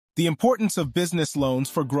The importance of business loans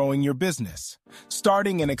for growing your business.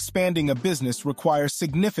 Starting and expanding a business requires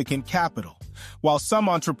significant capital. While some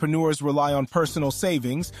entrepreneurs rely on personal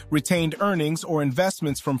savings, retained earnings, or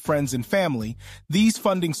investments from friends and family, these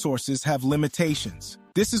funding sources have limitations.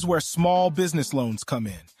 This is where small business loans come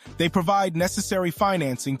in. They provide necessary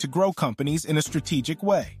financing to grow companies in a strategic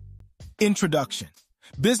way. Introduction.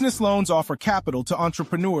 Business loans offer capital to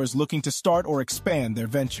entrepreneurs looking to start or expand their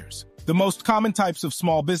ventures. The most common types of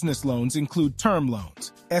small business loans include term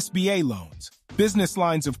loans, SBA loans, business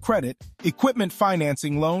lines of credit, equipment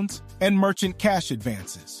financing loans, and merchant cash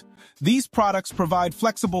advances. These products provide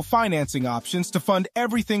flexible financing options to fund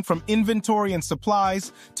everything from inventory and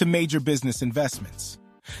supplies to major business investments.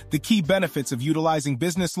 The key benefits of utilizing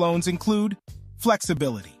business loans include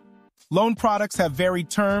flexibility. Loan products have varied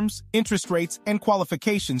terms, interest rates, and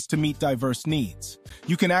qualifications to meet diverse needs.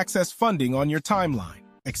 You can access funding on your timeline.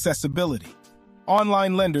 Accessibility.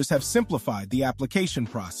 Online lenders have simplified the application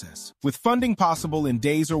process, with funding possible in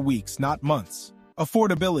days or weeks, not months.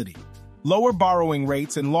 Affordability. Lower borrowing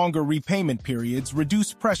rates and longer repayment periods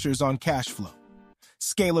reduce pressures on cash flow.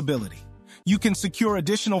 Scalability. You can secure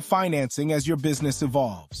additional financing as your business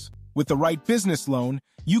evolves. With the right business loan,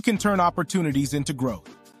 you can turn opportunities into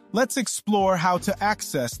growth. Let's explore how to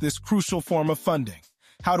access this crucial form of funding.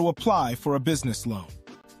 How to apply for a business loan.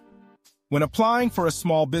 When applying for a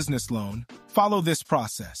small business loan, follow this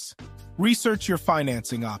process. Research your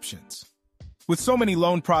financing options. With so many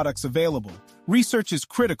loan products available, research is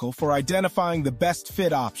critical for identifying the best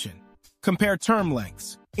fit option. Compare term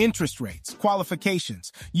lengths, interest rates,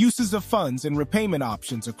 qualifications, uses of funds, and repayment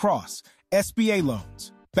options across SBA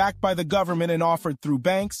loans, backed by the government and offered through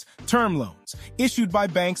banks, term loans, issued by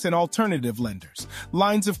banks and alternative lenders,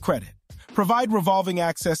 lines of credit. Provide revolving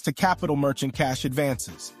access to capital merchant cash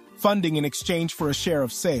advances, funding in exchange for a share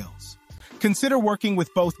of sales. Consider working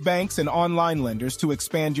with both banks and online lenders to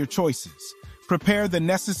expand your choices. Prepare the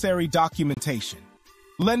necessary documentation.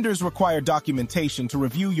 Lenders require documentation to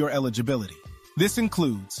review your eligibility. This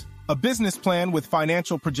includes a business plan with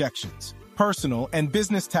financial projections, personal and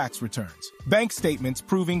business tax returns, bank statements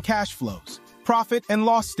proving cash flows, profit and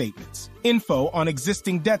loss statements, info on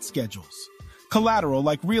existing debt schedules, collateral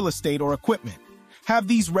like real estate or equipment. Have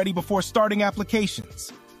these ready before starting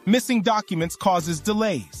applications. Missing documents causes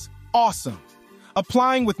delays. Awesome!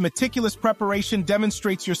 Applying with meticulous preparation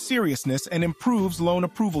demonstrates your seriousness and improves loan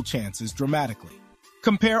approval chances dramatically.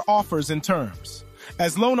 Compare offers and terms.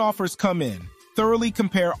 As loan offers come in, thoroughly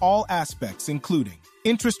compare all aspects including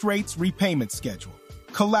interest rates, repayment schedule,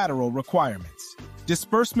 collateral requirements,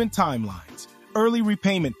 disbursement timelines, early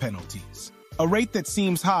repayment penalties. A rate that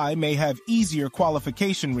seems high may have easier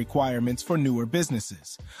qualification requirements for newer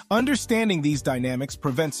businesses. Understanding these dynamics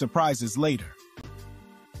prevents surprises later.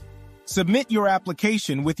 Submit your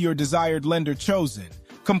application with your desired lender chosen.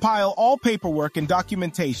 Compile all paperwork and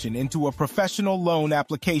documentation into a professional loan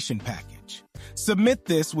application package. Submit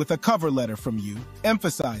this with a cover letter from you,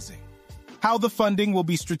 emphasizing how the funding will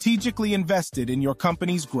be strategically invested in your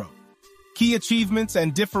company's growth. Key achievements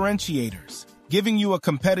and differentiators, giving you a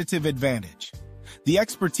competitive advantage. The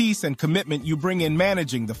expertise and commitment you bring in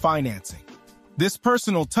managing the financing. This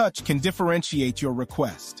personal touch can differentiate your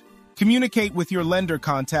request. Communicate with your lender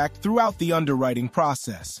contact throughout the underwriting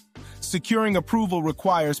process. Securing approval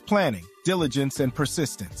requires planning, diligence, and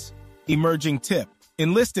persistence. Emerging tip: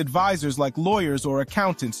 enlist advisors like lawyers or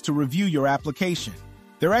accountants to review your application.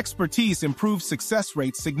 Their expertise improves success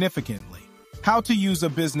rates significantly. How to use a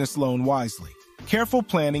business loan wisely. Careful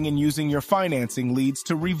planning and using your financing leads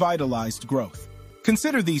to revitalized growth.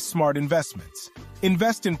 Consider these smart investments.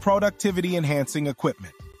 Invest in productivity-enhancing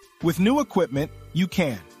equipment. With new equipment, you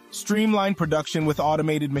can streamline production with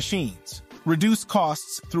automated machines, reduce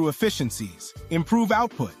costs through efficiencies, improve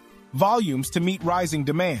output, volumes to meet rising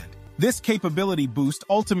demand. This capability boost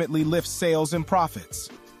ultimately lifts sales and profits.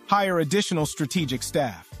 Hire additional strategic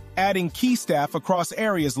staff, adding key staff across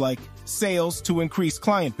areas like sales to increase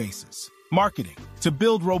client bases, marketing to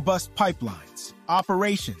build robust pipelines,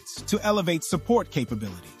 operations to elevate support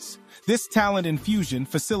capabilities. This talent infusion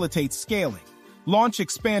facilitates scaling. Launch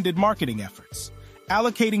expanded marketing efforts,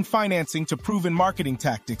 allocating financing to proven marketing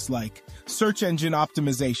tactics like search engine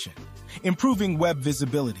optimization, improving web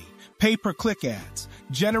visibility, pay-per-click ads,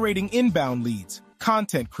 generating inbound leads,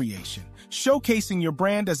 content creation, showcasing your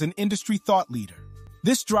brand as an industry thought leader.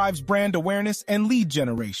 This drives brand awareness and lead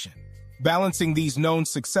generation. Balancing these known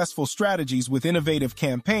successful strategies with innovative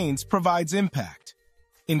campaigns provides impact.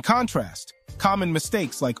 In contrast, common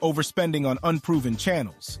mistakes like overspending on unproven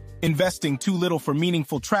channels, investing too little for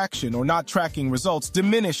meaningful traction, or not tracking results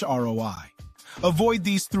diminish ROI. Avoid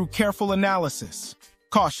these through careful analysis.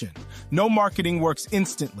 Caution: no marketing works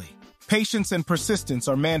instantly. Patience and persistence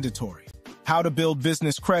are mandatory. How to build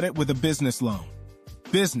business credit with a business loan.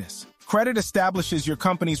 Business credit establishes your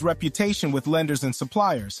company's reputation with lenders and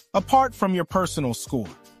suppliers, apart from your personal score.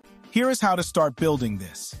 Here is how to start building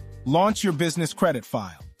this. Launch your business credit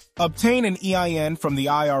file. Obtain an EIN from the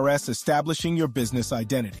IRS establishing your business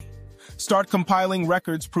identity. Start compiling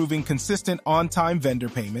records proving consistent on-time vendor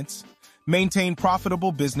payments. Maintain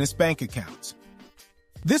profitable business bank accounts.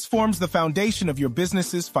 This forms the foundation of your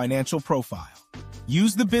business's financial profile.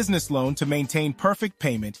 Use the business loan to maintain perfect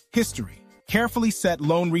payment history. Carefully set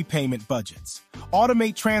loan repayment budgets.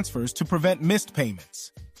 Automate transfers to prevent missed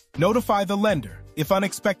payments. Notify the lender if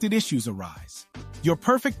unexpected issues arise. Your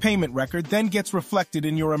perfect payment record then gets reflected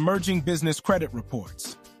in your emerging business credit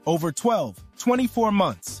reports. Over 24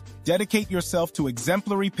 months, dedicate yourself to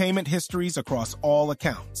exemplary payment histories across all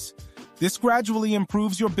accounts. This gradually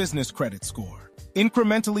improves your business credit score,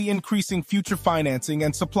 incrementally increasing future financing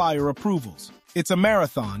and supplier approvals. It's a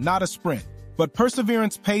marathon, not a sprint, but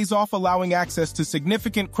perseverance pays off, allowing access to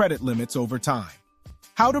significant credit limits over time.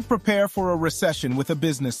 How to prepare for a recession with a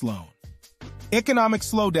business loan. Economic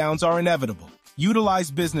slowdowns are inevitable.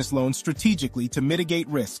 Utilize business loans strategically to mitigate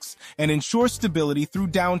risks and ensure stability through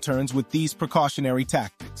downturns with these precautionary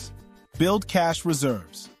tactics. Build cash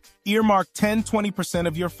reserves. Earmark 10-20%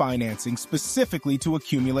 of your financing specifically to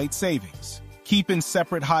accumulate savings. Keep in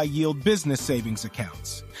separate high-yield business savings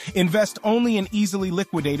accounts. Invest only in easily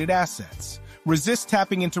liquidated assets. Resist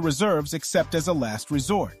tapping into reserves except as a last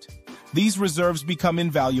resort. These reserves become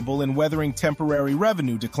invaluable in weathering temporary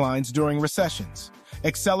revenue declines during recessions.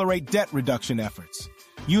 Accelerate debt reduction efforts.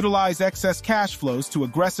 Utilize excess cash flows to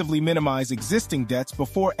aggressively minimize existing debts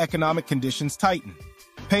before economic conditions tighten.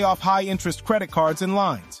 Pay off high-interest credit cards and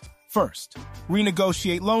lines. First,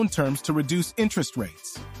 renegotiate loan terms to reduce interest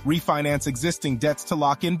rates. Refinance existing debts to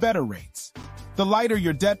lock in better rates. The lighter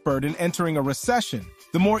your debt burden entering a recession,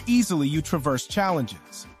 the more easily you traverse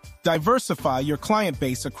challenges. Diversify your client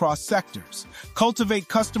base across sectors. Cultivate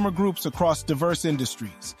customer groups across diverse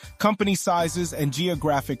industries, company sizes, and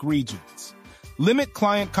geographic regions. Limit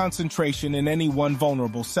client concentration in any one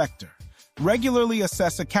vulnerable sector. Regularly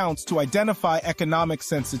assess accounts to identify economic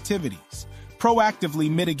sensitivities. Proactively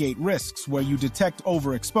mitigate risks where you detect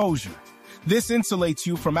overexposure. This insulates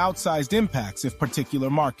you from outsized impacts if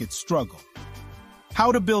particular markets struggle.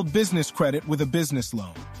 How to build business credit with a business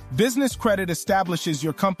loan. Business credit establishes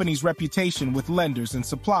your company's reputation with lenders and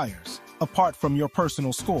suppliers, apart from your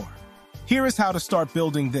personal score. Here is how to start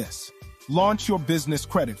building this. Launch your business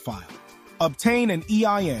credit file. Obtain an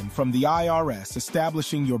EIN from the IRS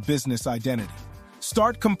establishing your business identity.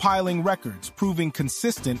 Start compiling records proving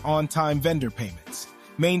consistent on-time vendor payments.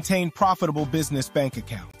 Maintain profitable business bank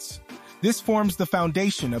accounts. This forms the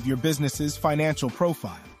foundation of your business's financial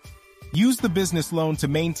profile. Use the business loan to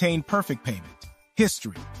maintain perfect payment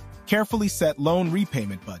history. Carefully set loan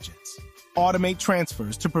repayment budgets. Automate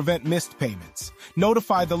transfers to prevent missed payments.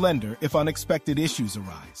 Notify the lender if unexpected issues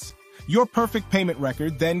arise. Your perfect payment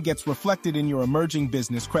record then gets reflected in your emerging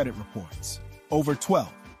business credit reports. Over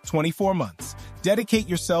 24 months, dedicate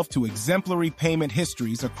yourself to exemplary payment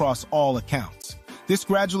histories across all accounts. This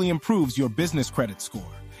gradually improves your business credit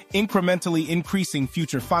score, incrementally increasing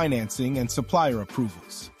future financing and supplier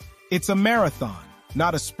approvals. It's a marathon,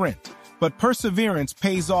 not a sprint, but perseverance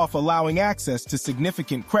pays off, allowing access to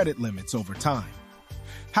significant credit limits over time.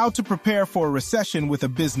 How to prepare for a recession with a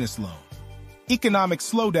business loan. Economic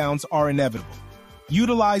slowdowns are inevitable.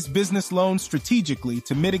 Utilize business loans strategically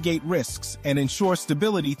to mitigate risks and ensure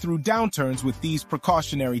stability through downturns with these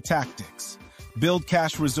precautionary tactics. Build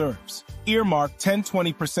cash reserves. Earmark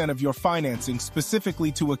 10-20% of your financing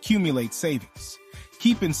specifically to accumulate savings.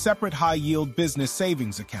 Keep in separate high-yield business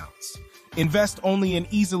savings accounts. Invest only in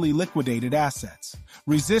easily liquidated assets.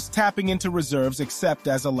 Resist tapping into reserves except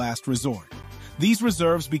as a last resort. These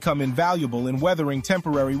reserves become invaluable in weathering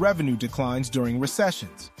temporary revenue declines during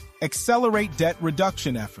recessions. Accelerate debt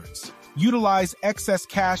reduction efforts. Utilize excess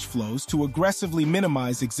cash flows to aggressively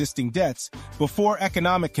minimize existing debts before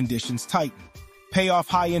economic conditions tighten. Pay off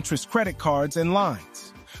high-interest credit cards and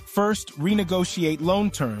lines. First, renegotiate loan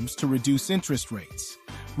terms to reduce interest rates.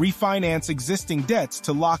 Refinance existing debts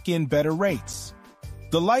to lock in better rates.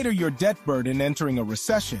 The lighter your debt burden entering a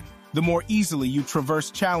recession, the more easily you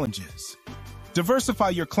traverse challenges. Diversify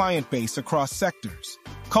your client base across sectors.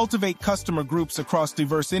 Cultivate customer groups across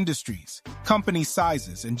diverse industries, company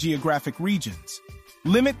sizes, and geographic regions.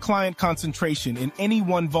 Limit client concentration in any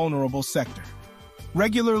one vulnerable sector.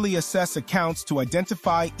 Regularly assess accounts to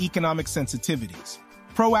identify economic sensitivities.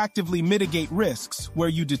 Proactively mitigate risks where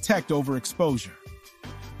you detect overexposure.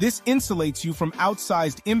 This insulates you from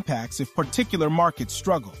outsized impacts if particular markets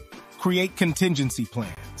struggle. Create contingency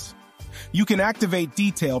plans. You can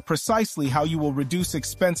detail precisely how you will reduce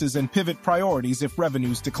expenses and pivot priorities if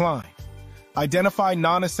revenues decline. Identify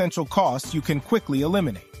non-essential costs you can quickly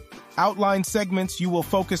eliminate. Outline segments you will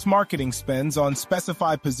focus marketing spends on,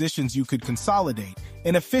 specify positions you could consolidate,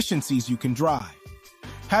 and efficiencies you can drive.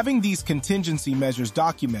 Having these contingency measures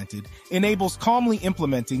documented enables calmly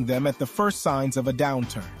implementing them at the first signs of a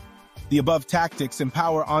downturn. The above tactics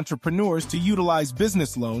empower entrepreneurs to utilize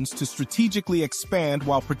business loans to strategically expand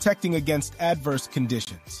while protecting against adverse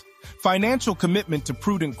conditions. Financial commitment to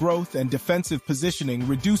prudent growth and defensive positioning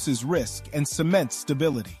reduces risk and cements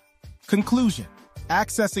stability. Conclusion: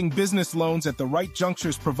 accessing business loans at the right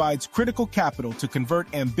junctures provides critical capital to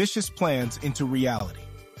convert ambitious plans into reality.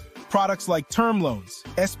 Products like term loans,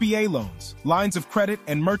 SBA loans, lines of credit,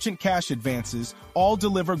 and merchant cash advances all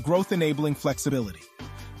deliver growth-enabling flexibility.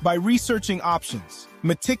 By researching options,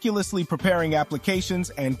 meticulously preparing applications,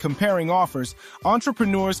 and comparing offers,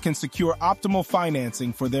 entrepreneurs can secure optimal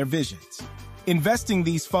financing for their visions. Investing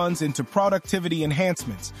these funds into productivity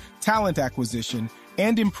enhancements, talent acquisition,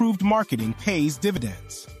 and improved marketing pays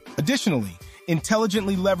dividends. Additionally,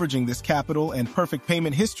 intelligently leveraging this capital and perfect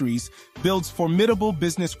payment histories builds formidable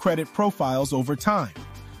business credit profiles over time.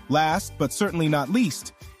 Last, but certainly not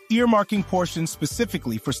least, earmarking portions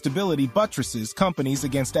specifically for stability buttresses companies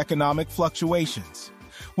against economic fluctuations.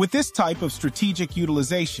 With this type of strategic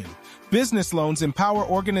utilization, business loans empower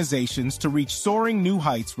organizations to reach soaring new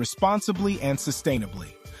heights responsibly and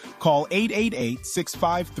sustainably. Call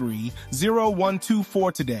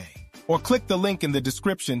 888-653-0124 today, or click the link in the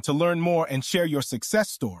description to learn more and share your success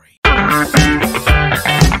story.